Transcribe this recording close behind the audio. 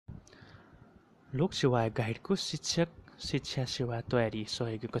लोकसेवा गाइडको शिक्षक शिक्षा सेवा तयारी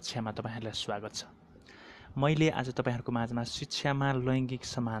सहयोगी कक्षामा तपाईहरुलाई स्वागत छ। मैले आज तपाईहरुको माझमा शिक्षामा लैंगिक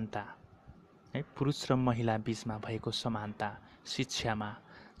समानता पुरुष र महिला बीचमा भएको समानता शिक्षामा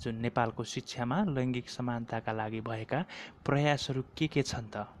जुन नेपालको शिक्षामा लैंगिक समानताका लागि भएका प्रयासहरू के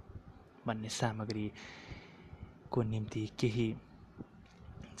छन् त भन्ने सामग्रीको निम्ति केही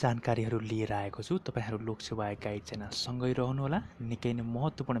जानकारीहरू लिएर आएको छु। तपाईहरु लोकसेवा गाइड च्यानल सँगै रहनुहोला। निकै नै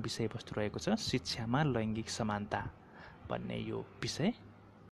महत्त्वपूर्ण विषयवस्तु रहेको छ शिक्षामा लैंगिक समानता भन्ने यो विषय।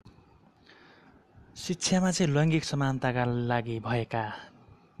 शिक्षामा चाहिँ लैंगिक समानताका लागि भएका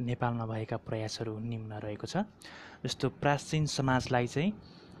नेपालमा भएका प्रयासहरू निम्न रहेको छ। जस्तो प्राचीन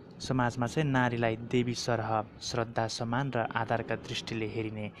समाजमा चाहिँ नारीलाई देवी सरह श्रद्धा सम्मान र आधारका दृष्टिले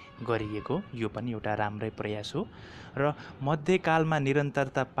हेरिने गरिएको यो पनि एउटा राम्रै प्रयास हो। र मध्यकालमा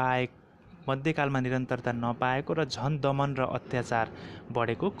निरन्तरता नपाएको र झन दमन र अत्याचार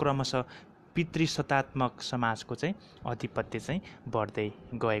बढेको क्रमशः पितृसत्तात्मक समाजको चाहिँ आधिपत्य चाहिँ बढ्दै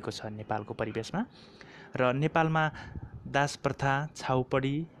गएको छ नेपालको परिवेशमा। र नेपालमा दास प्रथा,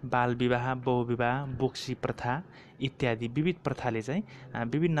 छाउपडी, बाल विवाह, बहुविवाह, बोक्सी प्रथा इत्यादि विविध प्रथाले चाहिँ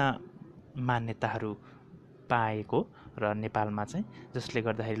विभिन्न मान्यताहरू पाएको र नेपालमा चाहिँ जसले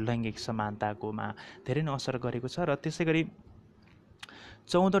गर्दाखेरि लैंगिक समानताकोमा धेरै नै असर गरेको छ। र त्यसैगरी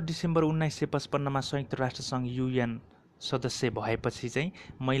 14 डिसेम्बर 1955 मा संयुक्त राष्ट्र संघ UN सदस्य भएपछि चाहिँ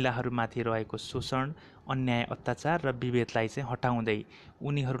महिलाहरूमाथि रहेको शोषण, अन्याय, अत्याचार र विभेदलाई चाहिँ हटाउँदै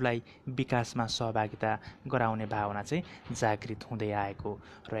उनीहरूलाई विकासमा सहभागिता गराउने भावना चाहिँ जागृत हुँदै आएको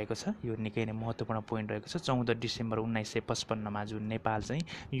रहेको छ। यो निकै नै महत्त्वपूर्ण पोइन्ट रहेको छ। 14 डिसेम्बर 1955 मा जुन नेपाल चाहिँ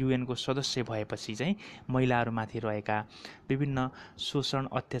UN को सदस्य भएपछि चाहिँ महिलाहरूमाथि रहेका विभिन्न शोषण,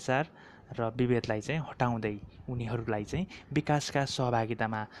 अत्याचार र विभेदलाई चाहिँ हटाउँदै उनीहरूलाई चाहिँ विकासका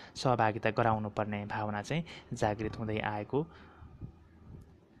सहभागिता गराउनु पर्ने भावना चाहिँ जागृत हुँदै आएको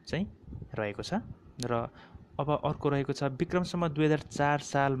चाहिँ रहेको छ। र अब अर्को रहेको छ विक्रमसम्म 2004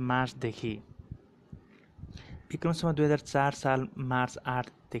 साल मार्च 8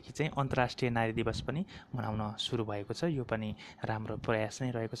 देखि चाहिँ अन्तर्राष्ट्रिय नारी दिवस पनि मनाउन सुरु भएको छ। यो पनि राम्रो प्रयास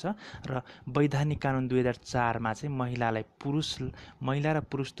नै रहेको छ। र वैधानिक कानुन 2004 मा चाहिँ महिला र पुरुष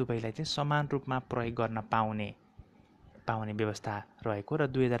दुवैलाई चाहिँ समान रूपमा प्रयोग गर्न पाउने व्यवस्था रहेको र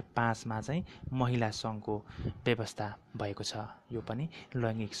 2005 मा चाहिँ महिला सङ्घको व्यवस्था भएको छ। यो पनि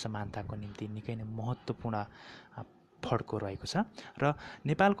लैंगिक समानताको निम्ति निकै नै महत्त्वपूर्ण फड्को रहेको छ। र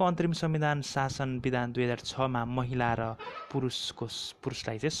नेपालको अन्तरिम संविधान शासन विधान 2006 मा महिला र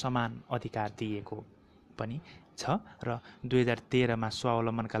पुरुषलाई चाहिँ समान अधिकार दिएको पनि छ। र 2013 मा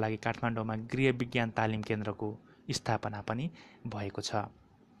स्वावलम्बनका लागि काठमाडौँमा गृह विज्ञान तालिम केन्द्रको स्थापना पनि भएको छ।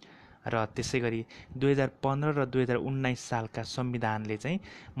 र त्यसैगरी 2015 र 2019 सालका संविधानले चाहिँ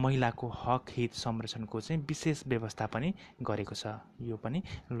महिलाको हक हित संरक्षणको चाहिँ विशेष व्यवस्था पनि गरेको छ। यो पनि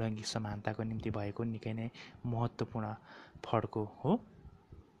लैंगिक समानताको निम्ति भएको निकै नै महत्त्वपूर्ण फड्को हो।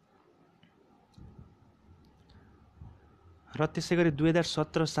 र त्यसैगरी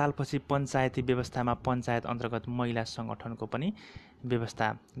 2017 सालपछि पञ्चायती व्यवस्थामा पञ्चायत अन्तर्गत महिला संगठनको पनि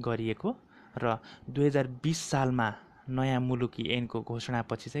व्यवस्था गरिएको र 2020 सालमा नयाँ मुलुकी ऐनको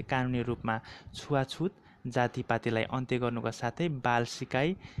घोषणापछि चाहिँ कानुनी रूपमा छुवाछुत, जातिपातीलाई अन्त्य गर्नुका साथै बाल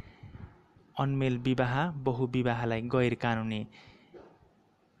सिकाइ, अन्मेल विवाह, बहुविवाहलाई गैर कानुनी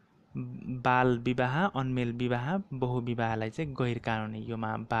बहुविवाहलाई चाहिँ गैर कानुनी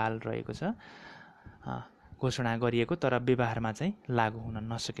योमा बाल रहेको छ घोषणा गरिएको तर व्यवहारमा चाहिँ लागू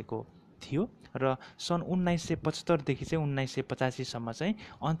हुन नसकेको थियो। र सन् 1975 देखि चाहिँ 1985 सम्म चाहिँ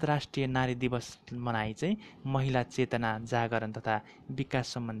अन्तर्राष्ट्रिय नारी दिवस मनाई चाहिँ महिला चेतना जागरण तथा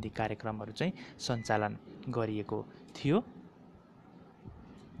विकास सम्बन्धी कार्यक्रमहरू चाहिँ सञ्चालन गरिएको थियो।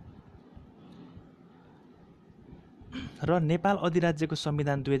 र नेपाल अधिराज्यको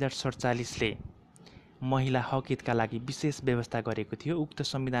संविधान 2047 ले महिला हक हितका लागि विशेष व्यवस्था गरेको थियो। उक्त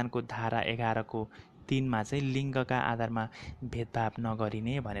संविधानको धारा 11 को 3 मा चाहिँ लिङ्गका आधारमा भेदभाव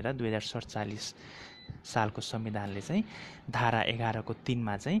नगरिने भनेर 2047 सालको संविधानले चाहिँ धारा 11 को 3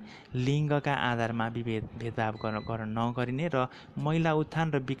 मा चाहिँ लिङ्गका आधारमा भेदभाव गर्न नगरिने र महिला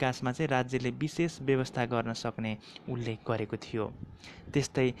उत्थान र विकासमा चाहिँ राज्यले विशेष व्यवस्था गर्न सक्ने उल्लेख गरेको थियो।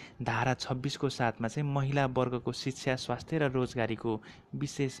 त्यस्तै धारा 26 को 7 मा चाहिँ महिला वर्गको शिक्षा, स्वास्थ्य र रोजगारीको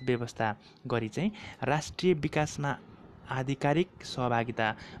विशेष व्यवस्था गरी चाहिँ राष्ट्रिय विकासमा आधिकारिक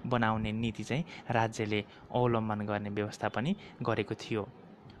सहभागिता बनाउने नीति चाहिँ राज्यले अवलम्बन गर्ने व्यवस्था पनि गरेको थियो।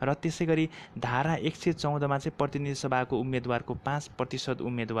 र त्यसैगरी धारा 114 मा चाहिँ प्रतिनिधि सभाको उम्मेदवारको 5%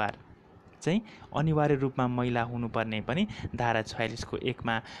 उम्मेदवार चाहिँ अनिवार्य रूपमा महिला हुनुपर्ने पनि धारा 46 को 1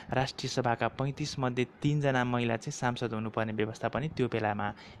 मा राष्ट्रिय सभाका 35 मध्ये 3 जना महिला चाहिँ सांसद हुनुपर्ने व्यवस्था पनि त्यो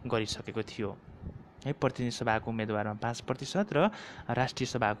बेलामा गरिसकेको थियो। है। प्रतिनिधि सभाको उम्मेदवारमा 5% र राष्ट्रिय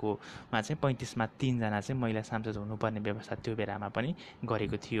सभाकोमा चाहिँ 35मा 3 जना चाहिँ महिला सांसद हुनुपर्ने व्यवस्था त्यो बेलामा पनि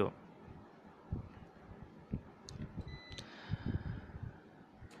गरेको थियो।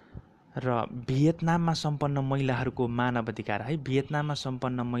 र भियतनाममा सम्पन्न महिलाहरूको मानव अधिकार है, भियतनाममा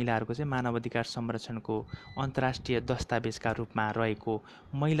सम्पन्न महिलाहरूको चाहिँ मानव अधिकार संरक्षणको अन्तर्राष्ट्रिय दस्तावेजका रूपमा रहेको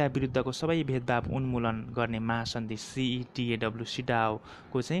महिला विरुद्धको सबै भेदभाव उन्मूलन गर्ने महासन्धि CETAW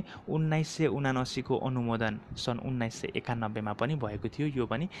सिडाओको चाहिँ 1979 को अनुमोदन सन् 1991 मा पनि भएको थियो। यो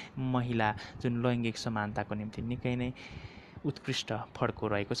पनि महिला जुन लैङ्गिक समानताको निम्ति निकै नै उत्कृष्ट फड्को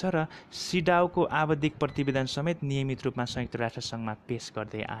रहेको छ र सिडाओको आवधिक प्रतिवेदन समेत नियमित रूपमा संयुक्त राष्ट्र सङ्घमा पेश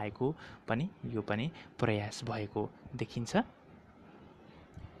गर्दै आएको पनि यो पनि प्रयास भएको देखिन्छ।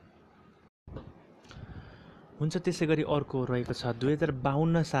 हुन्छ, त्यसै गरी अर्को रहेको छ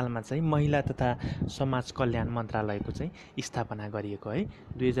 2052 सालमा चाहिँ महिला तथा समाज कल्याण मन्त्रालयको चाहिँ स्थापना गरिएको है।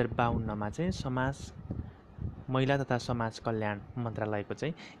 2052 मा चाहिँ महिला तथा समाज कल्याण मन्त्रालयको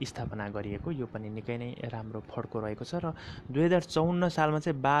चाहिँ स्थापना गरिएको, यो पनि निकै नै राम्रो फड्को रहेको छ। र 2054 सालमा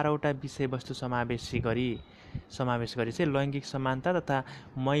चाहिँ 12वटा विषयवस्तु समावेश गरी चाहिँ लैङ्गिक समानता तथा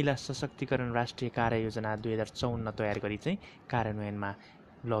महिला सशक्तिकरण राष्ट्रिय कार्ययोजना 2054 तयार गरी चाहिँ कार्यान्वयनमा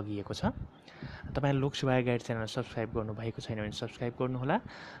लगिएको छ। तपाईँ लोकसेवा गाइड च्यानल सब्सक्राइब गर्नुभएको छैन भने सब्सक्राइब गर्नुहोला,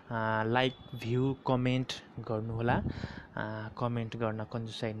 लाइक, भ्यू, कमेन्ट गर्नुहोला, कमेन्ट गर्न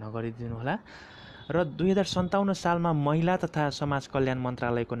कन्जुसाइ नगरिदिनुहोला। र 2057 सालमा महिला तथा समाज कल्याण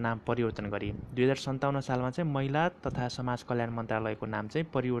मन्त्रालयको नाम परिवर्तन गरी 2057 सालमा चाहिँ महिला तथा समाज कल्याण मन्त्रालयको नाम चाहिँ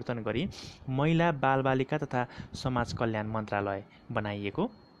परिवर्तन गरी महिला बालबालिका तथा समाज कल्याण मन्त्रालय बनाइएको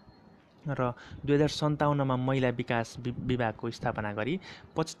र 2057 मा महिला विकास विभागको स्थापना गरी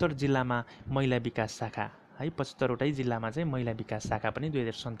 75 जिल्लामा महिला विकास शाखा है, 75वटै जिल्लामा चाहिँ महिला विकास शाखा पनि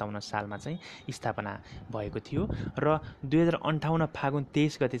 2057 सालमा चाहिँ स्थापना भएको थियो। र 2058 फागुन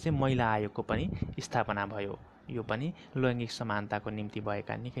 23 गते चाहिँ महिला आयोगको पनि स्थापना भयो। यो पनि लैङ्गिक समानताको निम्ति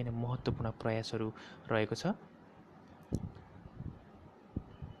भएका निकै नै महत्त्वपूर्ण प्रयासहरू रहेको छ।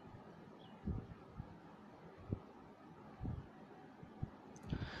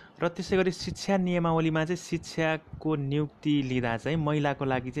 र त्यसै गरी शिक्षा नियमावलीमा चाहिँ शिक्षाको नियुक्ति लिँदा चाहिँ महिलाको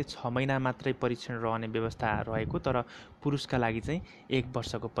लागि चाहिँ 6 महिना मात्रै परीक्षण रहने व्यवस्था रहेको, तर पुरुषका लागि चाहिँ 1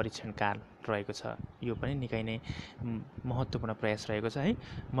 वर्षको परीक्षण काल रहेको छ। यो पनि निकै नै महत्त्वपूर्ण प्रयास रहेको छ है।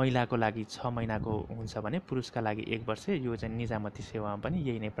 महिलाको लागि 6 महिनाको हुन्छ भने पुरुषका लागि 1 वर्ष, यो चाहिँ निजामती सेवामा पनि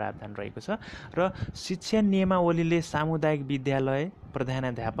यही नै प्रावधान रहेको छ। र शिक्षा नियमावलीले सामुदायिक विद्यालय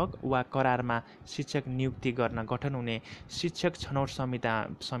प्रधानाध्यापक वा करारमा शिक्षक नियुक्ति गर्न गठन हुने शिक्षक छनौट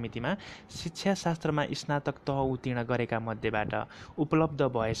समितिमा शिक्षाशास्त्रमा स्नातक तह उत्तीर्ण गरेका मध्येबाट उपलब्ध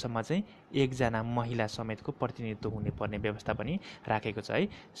भएसम्म चाहिँ 1 जना महिला समेतको प्रतिनिधित्व हुनुपर्ने व्यवस्था पनि राखेको छ है।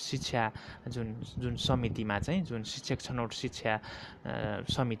 शिक्षा जुन समितिमा चाहिँ जुन शिक्षक छनौट शिक्षा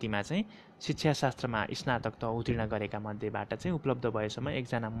समितिमा चाहिँ शिक्षाशास्त्रमा स्नातक तह उत्तीर्ण गरेका मध्येबाट चाहिँ उपलब्ध भएसम्म 1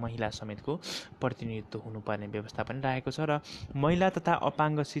 जना महिला समेतको प्रतिनिधित्व हुनुपर्ने व्यवस्था पनि राखेको छ। र महिला तथा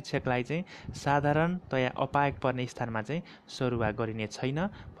अपाङ्ग शिक्षकलाई चाहिँ साधारणतया अपायक पर्ने स्थानमा चाहिँ सरुवा गरिने छैन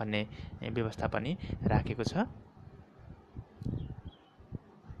भन्ने व्यवस्था पनि राखेको छ।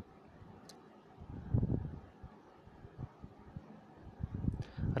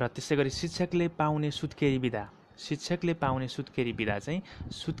 र त्यसै गरी शिक्षकले पाउने सुत्केरी बिदा चाहिँ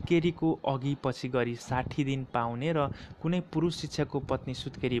सुत्केरीको अघि पछि गरी 60 दिन पाउने र कुनै पुरुष शिक्षकको पत्नी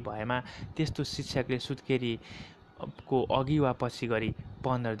सुत्केरी भएमा त्यस्तो शिक्षकले सुत्केरी को अघि वा पछि गरी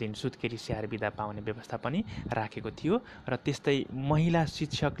 15 दिन सुत्केरी स्याहार बिदा पाउने व्यवस्था पनि राखेको थियो। र त्यस्तै महिला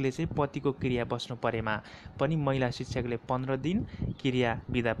शिक्षकले चाहिँ पतिको क्रिया बस्नु परेमा पनि महिला शिक्षकले 15 दिन क्रिया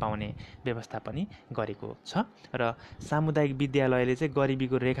बिदा पाउने व्यवस्था पनि गरेको छ। र सामुदायिक विद्यालयले चाहिँ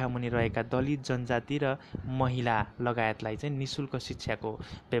गरिबीको रेखामुनि रहेका दलित जनजाति र महिला लगायतलाई चाहिँ निशुल्क शिक्षाको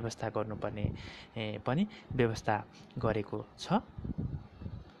व्यवस्था गर्नुपर्ने पनि व्यवस्था गरेको छ।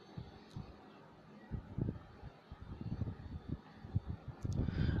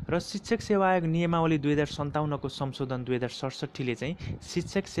 र शिक्षक सेवा आयोग नियमावली 2057 को संशोधन 2067 ले चाहिँ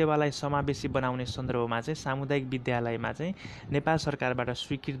शिक्षक सेवालाई समावेशी बनाउने सन्दर्भमा चाहिँ सामुदायिक विद्यालयमा चाहिँ नेपाल सरकारबाट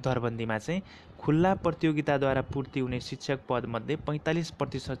स्वीकृत दरबन्दीमा चाहिँ खुल्ला प्रतियोगिताद्वारा पूर्ति हुने शिक्षक पदमध्ये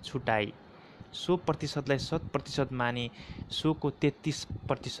 45% छुटाई, 100%लाई 100% मानि 100को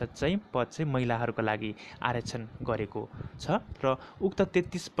 33% चाहिँ पद चाहिँ महिलाहरूको लागि आरक्षण गरेको छ। र उक्त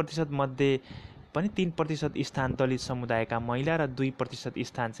 33% मध्ये पनि 3% स्थान दलित समुदायका महिला र 2%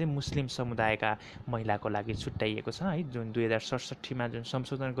 स्थान चाहिँ मुस्लिम समुदायका महिलाको लागि छुट्याइएको छ है। जुन 2067 मा जुन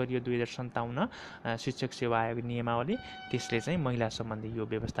संशोधन गरियो 2057 शिक्षक सेवा आयोग नियमावली, त्यसले चाहिँ महिला सम्बन्धी यो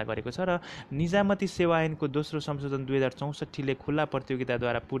व्यवस्था गरेको छ। र निजामती सेवा ऐनको दोस्रो संशोधन 2064 ले खुल्ला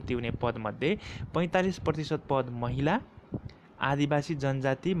प्रतियोगिताद्वारा पूर्ति हुने पदमध्ये 45% पद महिला आदिवासी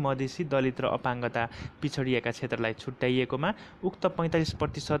जनजाति, मधेसी, दलित र अपाङ्गता पिछडिएका क्षेत्रलाई छुट्याइएकोमा उक्त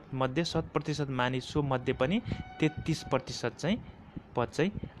 45% मध्ये 100% मानिस सो मध्ये पनि 33% चाहिँ पद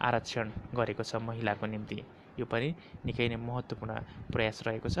चाहिँ आरक्षण गरेको छ महिलाको निम्ति। यो पनि निकै नै महत्त्वपूर्ण प्रयास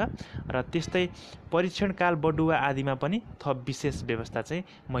रहेको छ। र त्यस्तै परीक्षणकाल, बडुवा आदिमा पनि थप विशेष व्यवस्था चाहिँ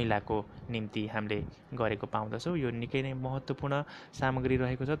महिलाको निम्ति हामीले गरेको पाउँदछौँ। यो निकै नै महत्त्वपूर्ण सामग्री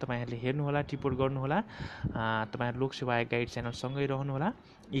रहेको छ। तपाईँहरूले हेर्नुहोला, टिपोट गर्नुहोला। तपाईँहरू लोकसेवा आयोग गाइड च्यानलसँगै रहनुहोला।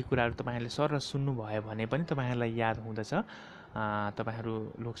 यी कुराहरू तपाईँहरूले सर सुन्नुभयो भने पनि तपाईँहरूलाई याद हुँदछ। तपाईँहरू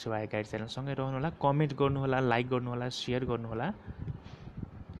लोकसेवा आयोग गाइड च्यानलसँगै रहनुहोला। कमेन्ट गर्नुहोला, लाइक गर्नुहोला, सेयर गर्नुहोला।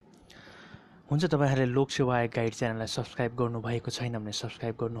 हुन्छ, तपाईँहरूले लोकसेवा आयोग गाइड च्यानललाई सब्सक्राइब गर्नुभएको छैन भने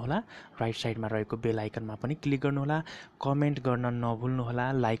सब्सक्राइब गर्नुहोला। राइट साइडमा रहेको बेल आइकनमा पनि क्लिक गर्नुहोला। कमेन्ट गर्न नभुल्नुहोला,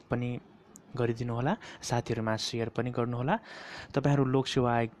 लाइक पनि गरिदिनुहोला, साथीहरूमा सेयर पनि गर्नुहोला। तपाईँहरू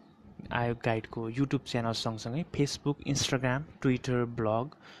लोकसेवा आयोग गाइडको युट्युब च्यानल सँगसँगै Facebook, Instagram, Twitter,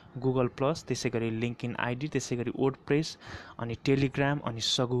 blog, Google plus, त्यसै गरी लिङ्कइन आइडी, त्यसै गरी वर्डप्रेस, अनि टेलिग्राम, अनि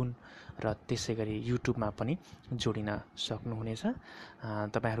सगुन र त्यसै गरी युट्युबमा पनि जोडिन सक्नुहुनेछ।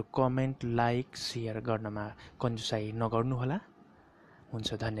 तपाईँहरू कमेन्ट, लाइक, सेयर गर्नमा कन्जुसाइ नगर्नुहोला। हुन्छ,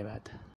 धन्यवाद।